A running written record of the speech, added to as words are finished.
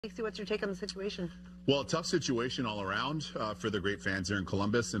What's your take on the situation? Well, a tough situation all around for the great fans here in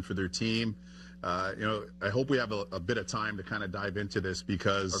Columbus and for their team. I hope we have a bit of time to kind of dive into this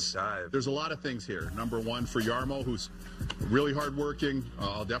because there's a lot of things here. Number one, for Jarmo, who's really hardworking,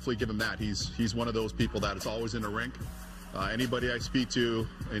 I'll definitely give him that. He's one of those people that is always in the rink. Anybody I speak to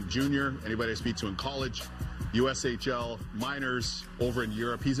in junior, anybody I speak to in college, USHL, minors, over in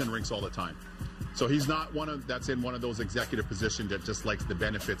Europe, he's in rinks all the time. So he's not that's in one of those executive positions that just likes the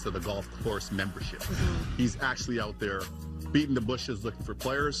benefits of the golf course membership. He's actually out there beating the bushes looking for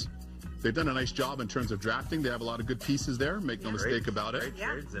players. They've done a nice job in terms of drafting. They have a lot of good pieces there. Make no mistake about it. Great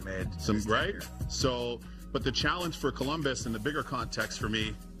trades they made. Right? So, but the challenge for Columbus in the bigger context for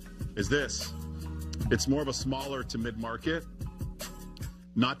me is this. It's more of a smaller to mid-market,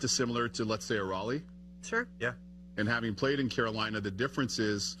 not dissimilar to, let's say, a Raleigh. Sure. Yeah. And having played in Carolina, the difference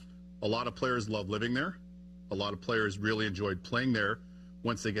is a lot of players love living there. A lot of players really enjoyed playing there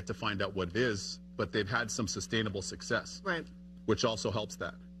once they get to find out what it is, but they've had some sustainable success, right? Which also helps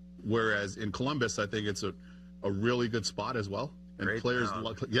that. Whereas in Columbus, I think it's a really good spot as well. And great players,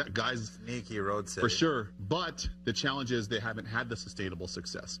 guys, sneaky road city. For sure. But the challenge is they haven't had the sustainable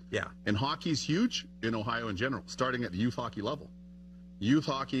success. Yeah. And hockey's huge in Ohio in general, starting at the youth hockey level. Youth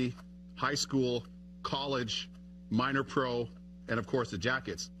hockey, high school, college, minor pro, and of course the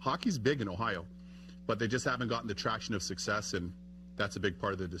Jackets. Hockey's big in Ohio, but they just haven't gotten the traction of success, and that's a big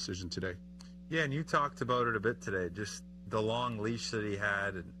part of the decision today. Yeah, and you talked about it a bit today, just the long leash that he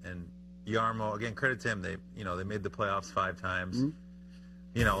had, and Jarmo, again, credit to him. They made the playoffs 5 times.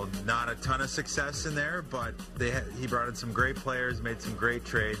 Not a ton of success in there, but he brought in some great players, made some great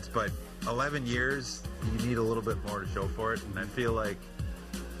trades, but 11 years, you need a little bit more to show for it, and I feel like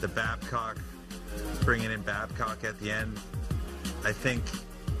the bringing in Babcock at the end, I think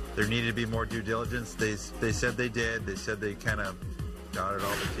there needed to be more due diligence. They said they did. They said they kind of dotted all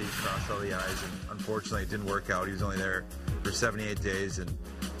the T's, crossed all the I's, and unfortunately it didn't work out. He was only there for 78 days.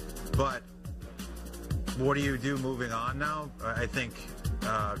 But what do you do moving on now? I think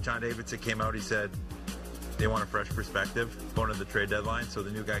John Davidson came out. He said they want a fresh perspective going to the trade deadline. So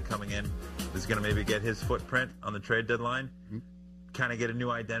the new guy coming in is going to maybe get his footprint on the trade deadline. Kind of get a new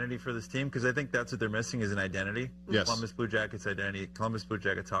identity for this team, because I think that's what they're missing is an identity. Yes. Columbus Blue Jackets identity, Columbus Blue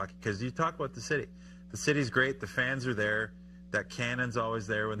Jackets hockey. Because you talk about the city. The city's great. The fans are there. That cannon's always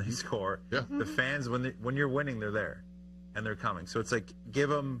there when they score. Yeah. The fans, when you're winning, they're there, and they're coming. So it's like give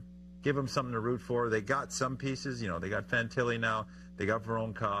them something to root for. They got some pieces. They got Fantilli now. They got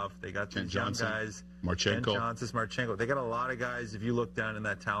Voronkov. They got these young guys. Marchenko. They got a lot of guys. If you look down in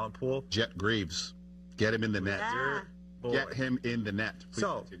that talent pool, Jet Greaves, get him in the net. Get him in the net. Please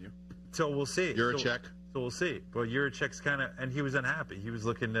continue. So we'll see. Juracek. So we'll see. But Juracek's and he was unhappy. He was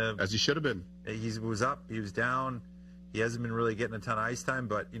looking to, as he should have been. He was up. He was down. He hasn't been really getting a ton of ice time.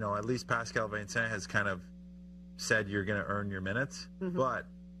 But at least Pascal Vincent has kind of said you're going to earn your minutes. But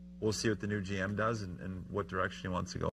we'll see what the new GM does and what direction he wants to go.